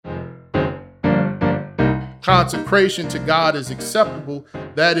Consecration to God is acceptable.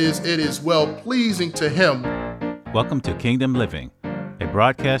 That is, it is well-pleasing to Him. Welcome to Kingdom Living, a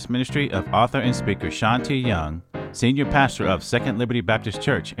broadcast ministry of author and speaker Sean T. Young, senior pastor of Second Liberty Baptist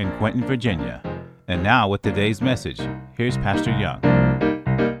Church in Quentin, Virginia. And now with today's message, here's Pastor Young.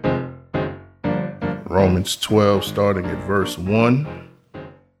 Romans 12, starting at verse 1.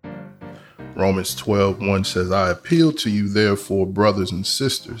 Romans 12:1 says, I appeal to you, therefore, brothers and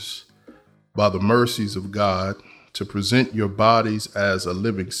sisters, by the mercies of God, to present your bodies as a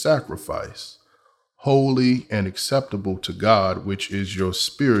living sacrifice, holy and acceptable to God, which is your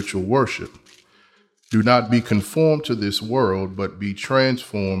spiritual worship. Do not be conformed to this world, but be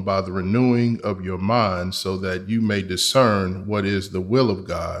transformed by the renewing of your mind, so that you may discern what is the will of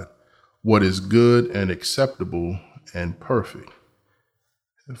God, what is good and acceptable and perfect.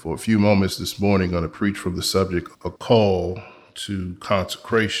 And for a few moments this morning, I'm going to preach from the subject, a call to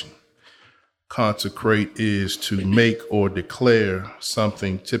consecration. Consecrate is to make or declare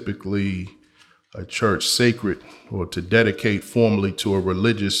something, typically a church sacred, or to dedicate formally to a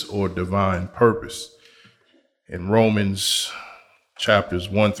religious or divine purpose. In Romans chapters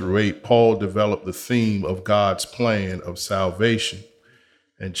 1 through 8, Paul developed the theme of God's plan of salvation.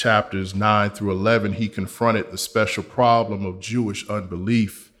 In chapters 9 through 11, he confronted the special problem of Jewish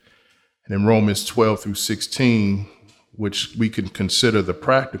unbelief. And in Romans 12 through 16, which we can consider the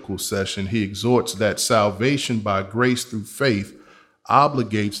practical session, he exhorts that salvation by grace through faith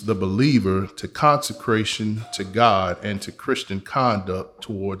obligates the believer to consecration to God and to Christian conduct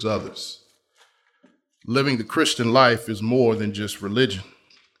towards others. Living the Christian life is more than just religion.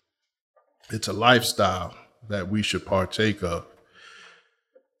 It's a lifestyle that we should partake of.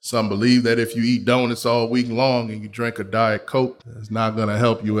 Some believe that if you eat donuts all week long and you drink a Diet Coke, it's not going to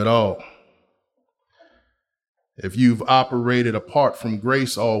help you at all. If you've operated apart from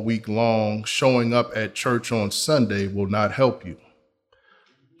grace all week long, showing up at church on Sunday will not help you.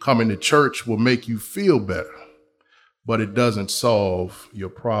 Coming to church will make you feel better, but it doesn't solve your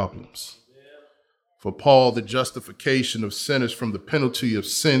problems. For Paul, the justification of sinners from the penalty of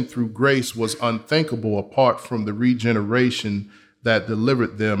sin through grace was unthinkable apart from the regeneration that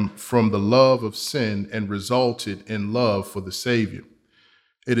delivered them from the love of sin and resulted in love for the Savior.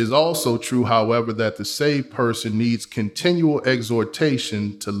 It is also true, however, that the saved person needs continual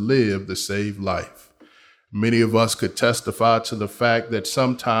exhortation to live the saved life. Many of us could testify to the fact that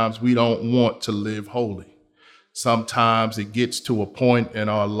sometimes we don't want to live holy. Sometimes it gets to a point in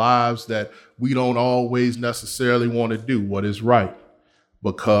our lives that we don't always necessarily want to do what is right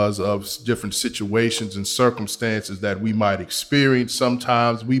because of different situations and circumstances that we might experience.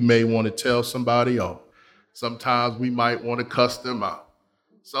 Sometimes we may want to tell somebody off. Sometimes we might want to cuss them out.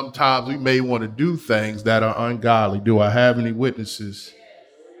 Sometimes we may want to do things that are ungodly. Do I have any witnesses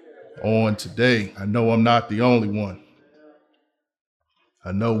on today? I know I'm not the only one.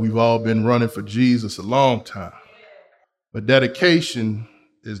 I know we've all been running for Jesus a long time. But dedication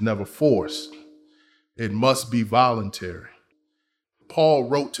is never forced. It must be voluntary. Paul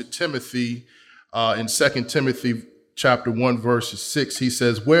wrote to Timothy in 2 Timothy chapter 1, verse 6. He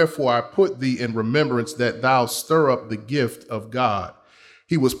says, wherefore I put thee in remembrance that thou stir up the gift of God.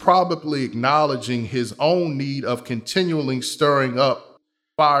 He was probably acknowledging his own need of continually stirring up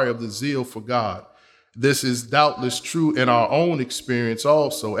fire of the zeal for God. This is doubtless true in our own experience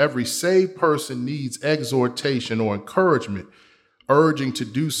also. Every saved person needs exhortation or encouragement, urging to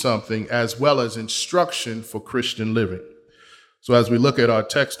do something, as well as instruction for Christian living. So as we look at our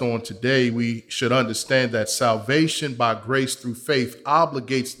text on today, we should understand that salvation by grace through faith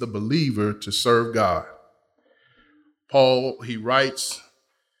obligates the believer to serve God. Paul, he writes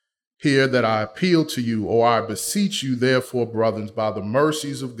here that I appeal to you, or I beseech you, therefore, brothers, by the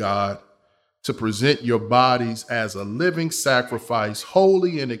mercies of God, to present your bodies as a living sacrifice,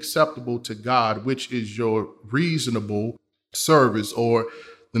 holy and acceptable to God, which is your reasonable service, or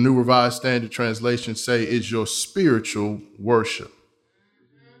the New Revised Standard Translation say is your spiritual worship.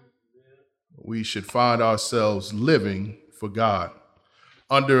 We should find ourselves living for God.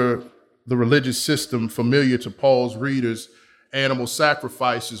 Under the religious system familiar to Paul's readers, animal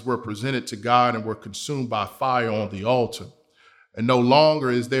sacrifices were presented to God and were consumed by fire on the altar. And no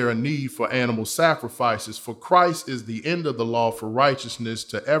longer is there a need for animal sacrifices, for Christ is the end of the law for righteousness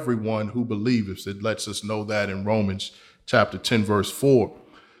to everyone who believes. It lets us know that in Romans chapter 10, verse 4.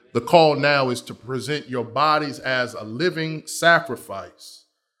 The call now is to present your bodies as a living sacrifice.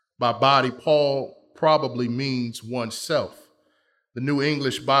 By body, Paul probably means oneself. The New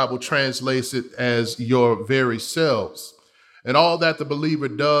English Bible translates it as your very selves. And all that the believer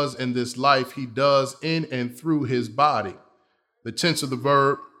does in this life, he does in and through his body. The tense of the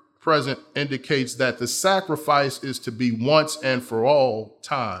verb present indicates that the sacrifice is to be once and for all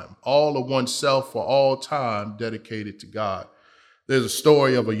time, all of oneself for all time dedicated to God. There's a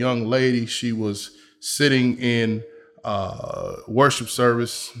story of a young lady. She was sitting in worship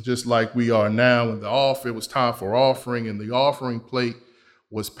service, just like we are now. And it was time for offering, and the offering plate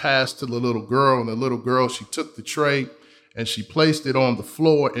was passed to the little girl. And the little girl, she took the tray and she placed it on the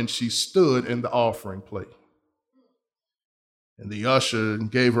floor, and she stood in the offering plate. And the usher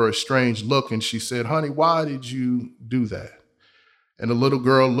gave her a strange look, and she said, "Honey, why did you do that?" And the little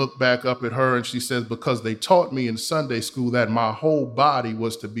girl looked back up at her and she says, "Because they taught me in Sunday school that my whole body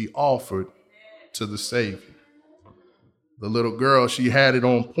was to be offered to the Savior." The little girl, she had it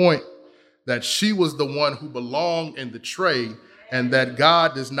on point that she was the one who belonged in the tray, and that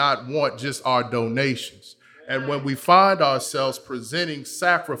God does not want just our donations. And when we find ourselves presenting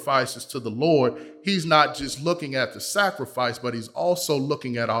sacrifices to the Lord, he's not just looking at the sacrifice, but he's also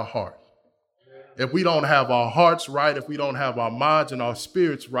looking at our heart. If we don't have our hearts right, if we don't have our minds and our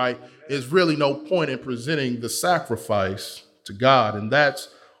spirits right, there's really no point in presenting the sacrifice to God. And that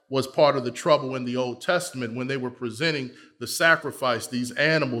was part of the trouble in the Old Testament when they were presenting the sacrifice, these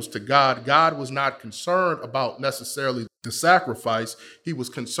animals, to God. God was not concerned about necessarily the sacrifice. He was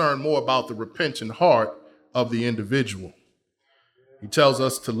concerned more about the repentant heart of the individual. He tells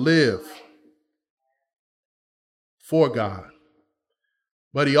us to live for God,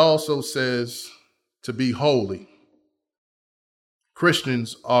 but he also says to be holy.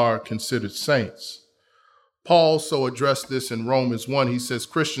 Christians are considered saints. Paul so addressed this in Romans 1. He says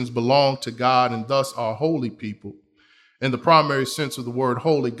Christians belong to God and thus are holy people. In the primary sense of the word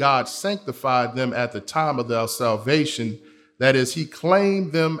holy, God sanctified them at the time of their salvation. That is, he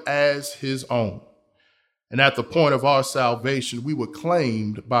claimed them as his own. And at the point of our salvation, we were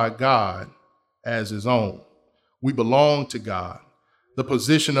claimed by God as his own. We belong to God. The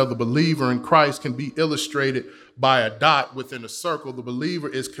position of the believer in Christ can be illustrated by a dot within a circle. The believer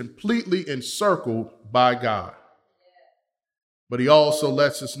is completely encircled by God. But he also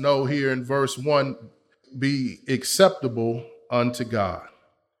lets us know here in verse 1, be acceptable unto God.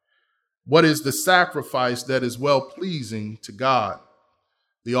 What is the sacrifice that is well-pleasing to God?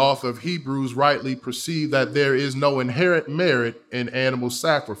 The author of Hebrews rightly perceived that there is no inherent merit in animal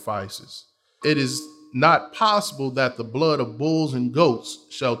sacrifices. It is not possible that the blood of bulls and goats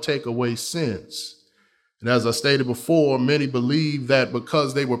shall take away sins. And as I stated before, many believe that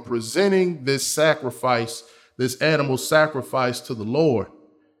because they were presenting this sacrifice, this animal sacrifice to the Lord,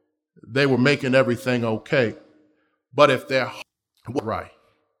 they were making everything okay. But if their heart was right,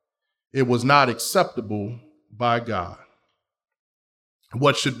 it was not acceptable by God.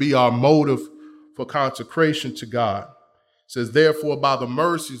 What should be our motive for consecration to God? It says, therefore, by the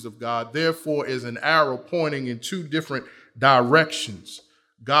mercies of God, therefore is an arrow pointing in two different directions.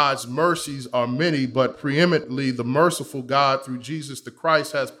 God's mercies are many, but preeminently the merciful God through Jesus the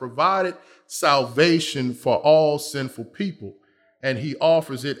Christ has provided salvation for all sinful people, and he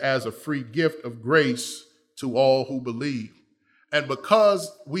offers it as a free gift of grace to all who believe. And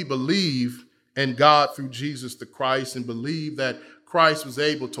because we believe in God through Jesus the Christ and believe that Christ was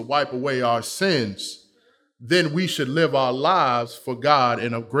able to wipe away our sins, then we should live our lives for God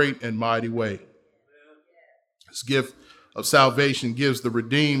in a great and mighty way. This gift of salvation gives the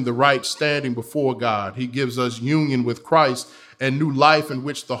redeemed the right standing before God. He gives us union with Christ and new life in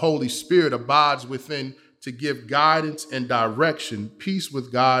which the Holy Spirit abides within to give guidance and direction, peace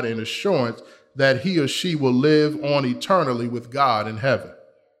with God, and assurance that he or she will live on eternally with God in heaven.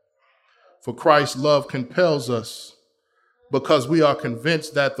 For Christ's love compels us, because we are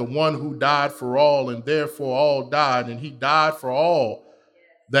convinced that the one who died for all and therefore all died, and he died for all,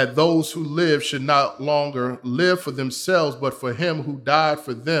 that those who live should not longer live for themselves, but for him who died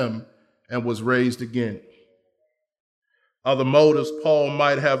for them and was raised again. Other motives Paul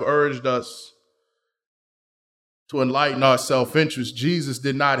might have urged us to enlighten our self-interest. Jesus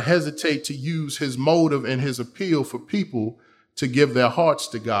did not hesitate to use his motive and his appeal for people to give their hearts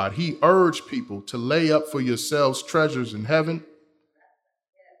to God. He urged people to lay up for yourselves treasures in heaven,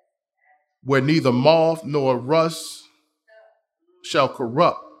 where neither moth nor rust shall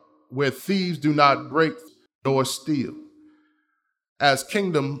corrupt, where thieves do not break nor steal. As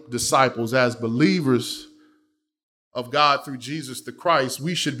kingdom disciples, as believers of God through Jesus the Christ,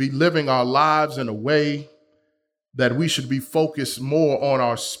 we should be living our lives in a way that we should be focused more on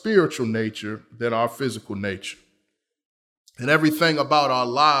our spiritual nature than our physical nature. And everything about our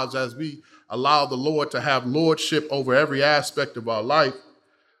lives, as we allow the Lord to have lordship over every aspect of our life,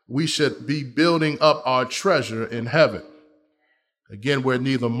 we should be building up our treasure in heaven. Again, where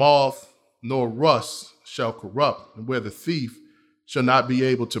neither moth nor rust shall corrupt, and where the thief shall not be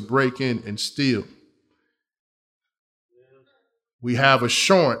able to break in and steal. We have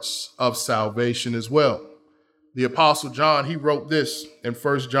assurance of salvation as well. The Apostle John, he wrote this in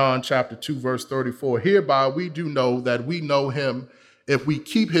 1 John chapter 2, verse 34. Hereby we do know that we know him if we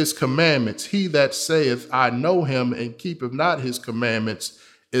keep his commandments. He that saith, I know him, and keepeth not his commandments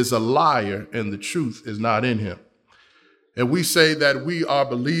is a liar, and the truth is not in him. And we say that we are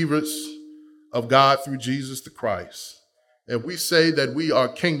believers of God through Jesus the Christ. If we say that we are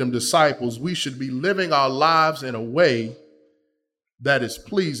kingdom disciples, we should be living our lives in a way that is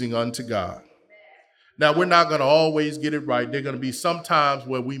pleasing unto God. Now, we're not going to always get it right. There are going to be some times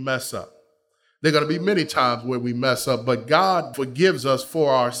where we mess up. There are going to be many times where we mess up, but God forgives us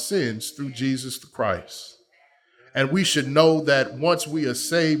for our sins through Jesus the Christ. And we should know that once we are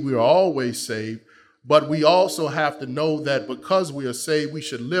saved, we are always saved. But we also have to know that because we are saved, we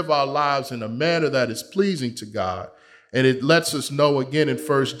should live our lives in a manner that is pleasing to God. And it lets us know again in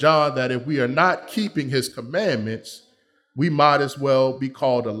 1 John that if we are not keeping his commandments, we might as well be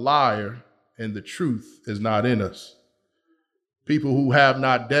called a liar, and the truth is not in us. People who have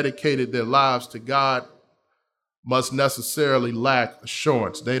not dedicated their lives to God must necessarily lack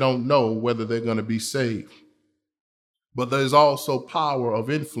assurance. They don't know whether they're going to be saved. But there's also power of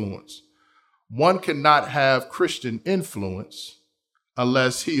influence. One cannot have Christian influence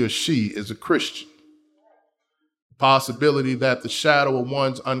unless he or she is a Christian. The possibility that the shadow of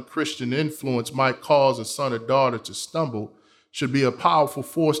one's unchristian influence might cause a son or daughter to stumble should be a powerful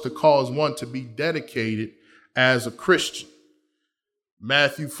force to cause one to be dedicated as a Christian.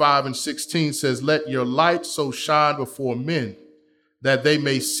 Matthew 5:16 says, let your light so shine before men that they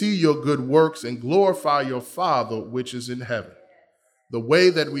may see your good works and glorify your Father which is in heaven. The way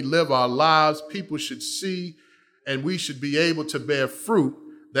that we live our lives, people should see, and we should be able to bear fruit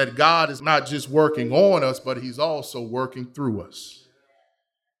that God is not just working on us, but he's also working through us.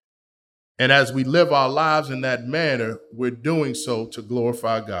 And as we live our lives in that manner, we're doing so to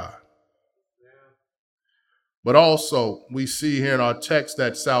glorify God. But also, we see here in our text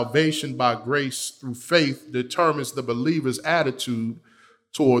that salvation by grace through faith determines the believer's attitude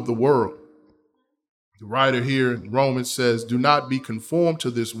toward the world. The writer here in Romans says, do not be conformed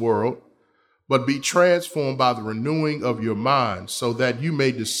to this world, but be transformed by the renewing of your mind, so that you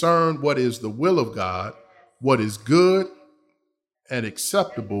may discern what is the will of God, what is good and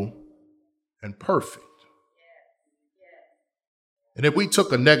acceptable and perfect. And if we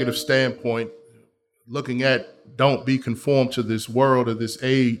took a negative standpoint, looking at don't be conformed to this world or this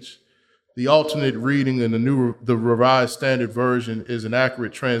age, the alternate reading in the Revised Standard Version is an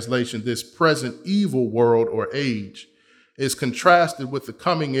accurate translation. This present evil world or age is contrasted with the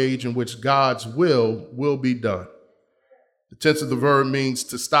coming age in which God's will be done. The tense of the verb means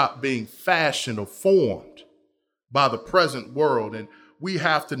to stop being fashioned or formed by the present world. And we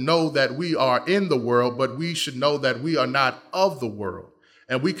have to know that we are in the world, but we should know that we are not of the world.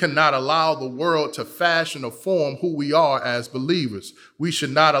 And we cannot allow the world to fashion or form who we are as believers. We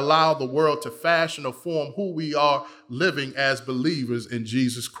should not allow the world to fashion or form who we are living as believers in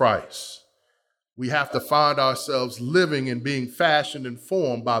Jesus Christ. We have to find ourselves living and being fashioned and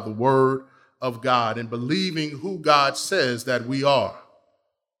formed by the word of God and believing who God says that we are.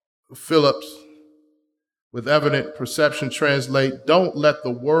 Phillips, with evident perception, translate, don't let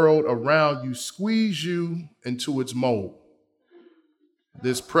the world around you squeeze you into its mold.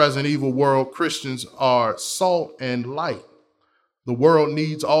 This present evil world, Christians are salt and light. The world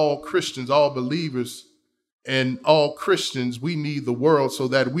needs all Christians, all believers, and all Christians. We need the world so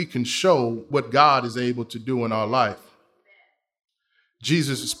that we can show what God is able to do in our life.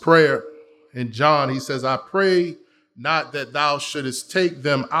 Jesus' prayer in John, he says, I pray not that thou shouldest take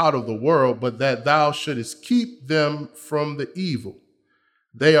them out of the world, but that thou shouldest keep them from the evil.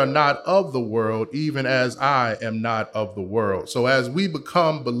 They are not of the world, even as I am not of the world. So as we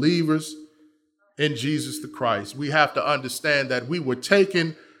become believers in Jesus the Christ, we have to understand that we were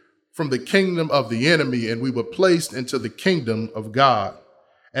taken from the kingdom of the enemy and we were placed into the kingdom of God.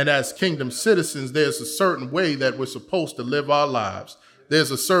 And as kingdom citizens, there's a certain way that we're supposed to live our lives.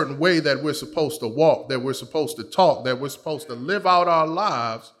 There's a certain way that we're supposed to walk, that we're supposed to talk, that we're supposed to live out our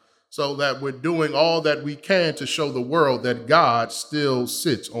lives so that we're doing all that we can to show the world that God still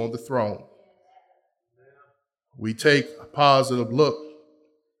sits on the throne. We take a positive look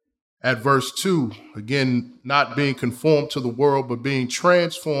at verse 2, again, not being conformed to the world, but being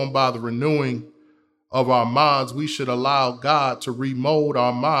transformed by the renewing of our minds. We should allow God to remold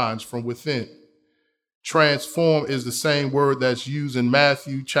our minds from within. Transform is the same word that's used in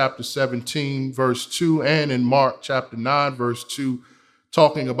Matthew chapter 17, verse 2, and in Mark chapter 9, verse 2,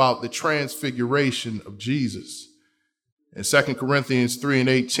 talking about the transfiguration of Jesus. In 2 Corinthians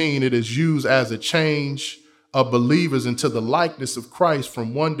 3:18, it is used as a change of believers into the likeness of Christ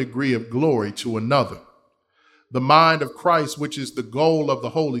from one degree of glory to another. The mind of Christ, which is the goal of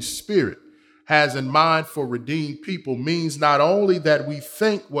the Holy Spirit, has in mind for redeemed people means not only that we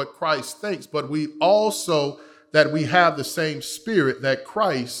think what Christ thinks, but we also that we have the same spirit that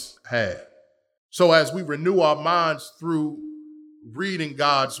Christ had. So as we renew our minds through reading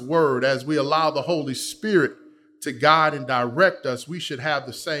God's word, as we allow the Holy Spirit to guide and direct us, we should have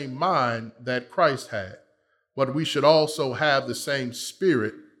the same mind that Christ had, but we should also have the same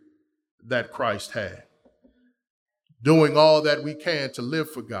spirit that Christ had. Doing all that we can to live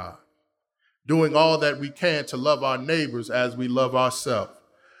for God, doing all that we can to love our neighbors as we love ourselves,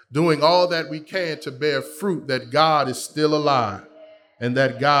 doing all that we can to bear fruit that God is still alive and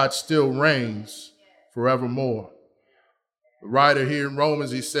that God still reigns forevermore. The writer here in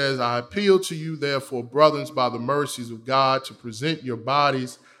Romans, he says, I appeal to you, therefore, brothers, by the mercies of God, to present your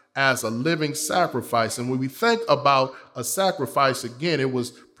bodies as a living sacrifice. And when we think about a sacrifice, again, it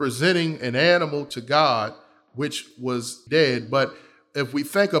was presenting an animal to God, which was dead. But if we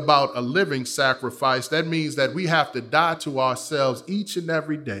think about a living sacrifice, that means that we have to die to ourselves each and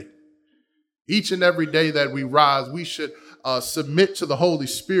every day. Each and every day that we rise, we should submit to the Holy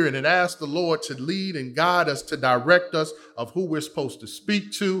Spirit and ask the Lord to lead and guide us, to direct us of who we're supposed to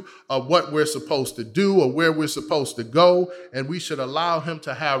speak to, of what we're supposed to do, or where we're supposed to go. And we should allow him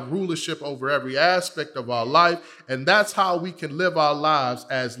to have rulership over every aspect of our life. And that's how we can live our lives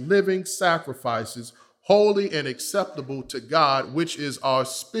as living sacrifices, holy and acceptable to God, which is our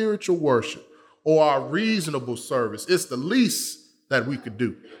spiritual worship or our reasonable service. It's the least that we could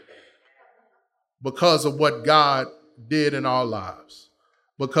do because of what God did in our lives,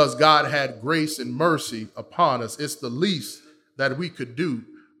 because God had grace and mercy upon us. It's the least that we could do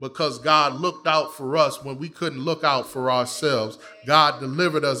because God looked out for us when we couldn't look out for ourselves. God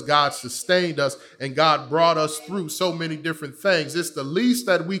delivered us, God sustained us, and God brought us through so many different things. It's the least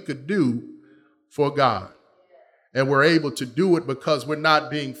that we could do for God. And we're able to do it because we're not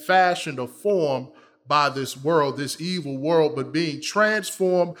being fashioned or formed by this world, this evil world, but being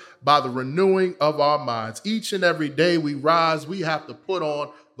transformed by the renewing of our minds. Each and every day we rise, we have to put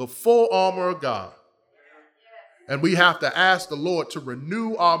on the full armor of God. And we have to ask the Lord to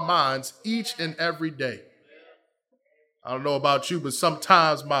renew our minds each and every day. I don't know about you, but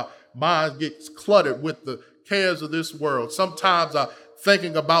sometimes my mind gets cluttered with the cares of this world. Sometimes I'm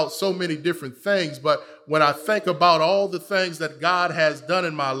thinking about so many different things, but when I think about all the things that God has done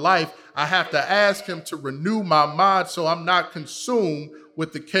in my life, I have to ask him to renew my mind so I'm not consumed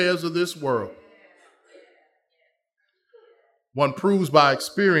with the cares of this world. One proves by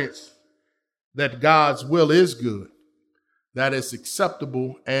experience that God's will is good, that it's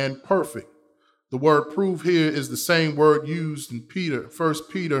acceptable and perfect. The word prove here is the same word used in 1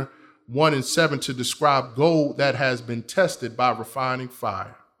 Peter 1:7 to describe gold that has been tested by refining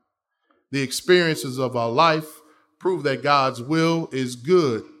fire. The experiences of our life prove that God's will is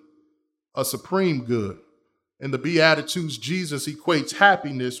good, a supreme good. In the Beatitudes, Jesus equates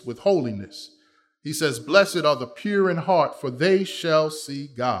happiness with holiness. He says, blessed are the pure in heart, for they shall see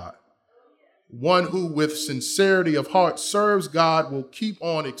God. One who with sincerity of heart serves God will keep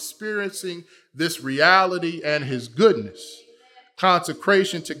on experiencing this reality and his goodness.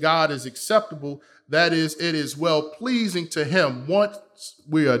 Consecration to God is acceptable. That is, it is well-pleasing to him. Once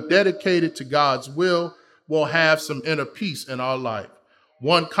we are dedicated to God's will, we'll have some inner peace in our life.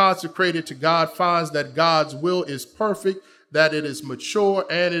 One consecrated to God finds that God's will is perfect, that it is mature,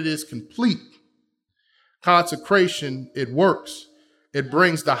 and it is complete. Consecration, it works. It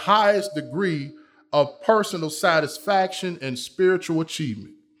brings the highest degree of personal satisfaction and spiritual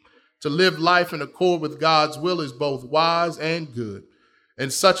achievement. To live life in accord with God's will is both wise and good.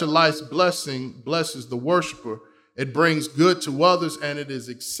 And such a life's blessing blesses the worshiper. It brings good to others, and it is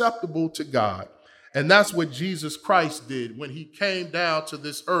acceptable to God. And that's what Jesus Christ did when he came down to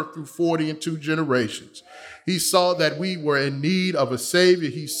this earth through 42 generations. He saw that we were in need of a Savior.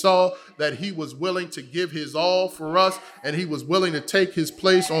 He saw that he was willing to give his all for us, and he was willing to take his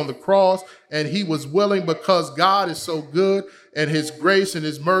place on the cross. And he was willing because God is so good and his grace and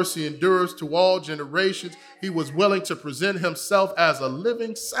his mercy endures to all generations. He was willing to present himself as a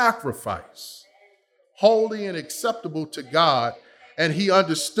living sacrifice, holy and acceptable to God. And he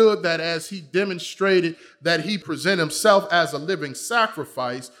understood that as he demonstrated that he present himself as a living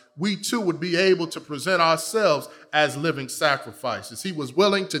sacrifice, we too would be able to present ourselves as living sacrifices. He was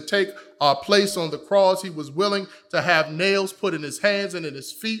willing to take our place on the cross. He was willing to have nails put in his hands and in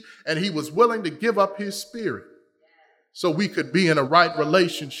his feet, and he was willing to give up his spirit so we could be in a right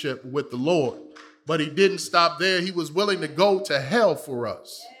relationship with the Lord. But he didn't stop there. He was willing to go to hell for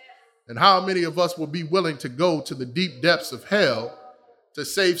us. And how many of us will be willing to go to the deep depths of hell to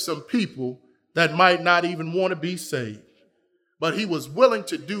save some people that might not even want to be saved? But he was willing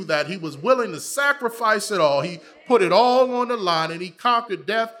to do that. He was willing to sacrifice it all. He put it all on the line, and he conquered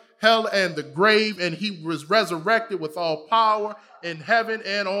death, hell, and the grave, and he was resurrected with all power in heaven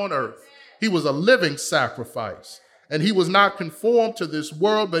and on earth. He was a living sacrifice, and he was not conformed to this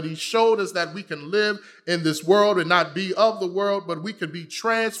world, but he showed us that we can live in this world and not be of the world, but we can be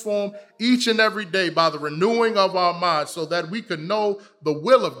transformed each and every day by the renewing of our minds so that we can know the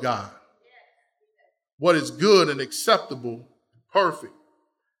will of God, what is good and acceptable, perfect.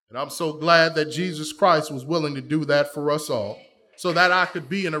 And I'm so glad that Jesus Christ was willing to do that for us all so that I could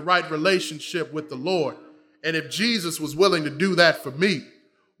be in a right relationship with the Lord. And if Jesus was willing to do that for me,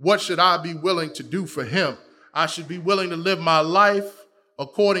 what should I be willing to do for him? I should be willing to live my life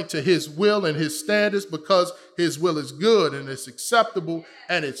according to his will and his standards, because his will is good and it's acceptable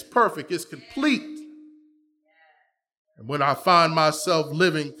and it's perfect. It's complete. And when I find myself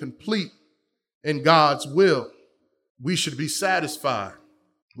living complete in God's will, we should be satisfied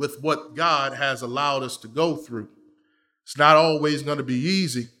with what God has allowed us to go through. It's not always going to be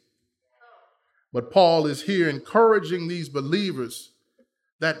easy, but Paul is here encouraging these believers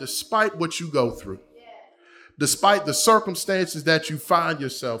that despite what you go through, despite the circumstances that you find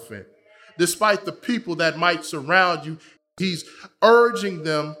yourself in, despite the people that might surround you, he's urging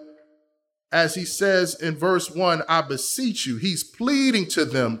them, as he says in verse 1, I beseech you. He's pleading to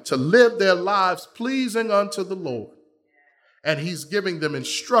them to live their lives pleasing unto the Lord. And he's giving them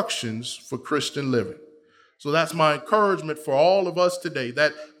instructions for Christian living. So that's my encouragement for all of us today,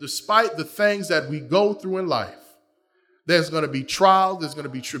 that despite the things that we go through in life, there's going to be trials, there's going to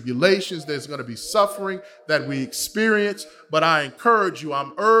be tribulations, there's going to be suffering that we experience. But I encourage you,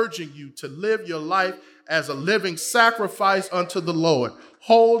 I'm urging you to live your life as a living sacrifice unto the Lord,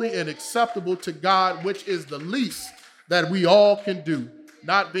 holy and acceptable to God, which is the least that we all can do.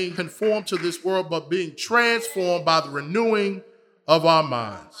 Not being conformed to this world, but being transformed by the renewing of our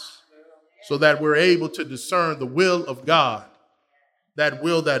minds so that we're able to discern the will of God, that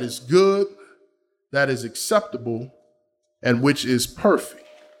will that is good, that is acceptable, and which is perfect,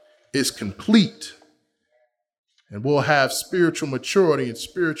 is complete. And we'll have spiritual maturity and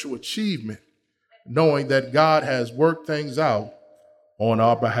spiritual achievement, knowing that God has worked things out on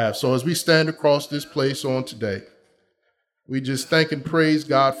our behalf. So as we stand across this place on today, we just thank and praise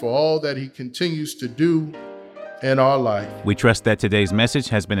God for all that he continues to do in our life. We trust that today's message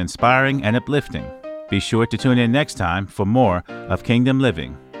has been inspiring and uplifting. Be sure to tune in next time for more of Kingdom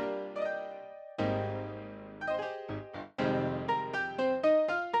Living.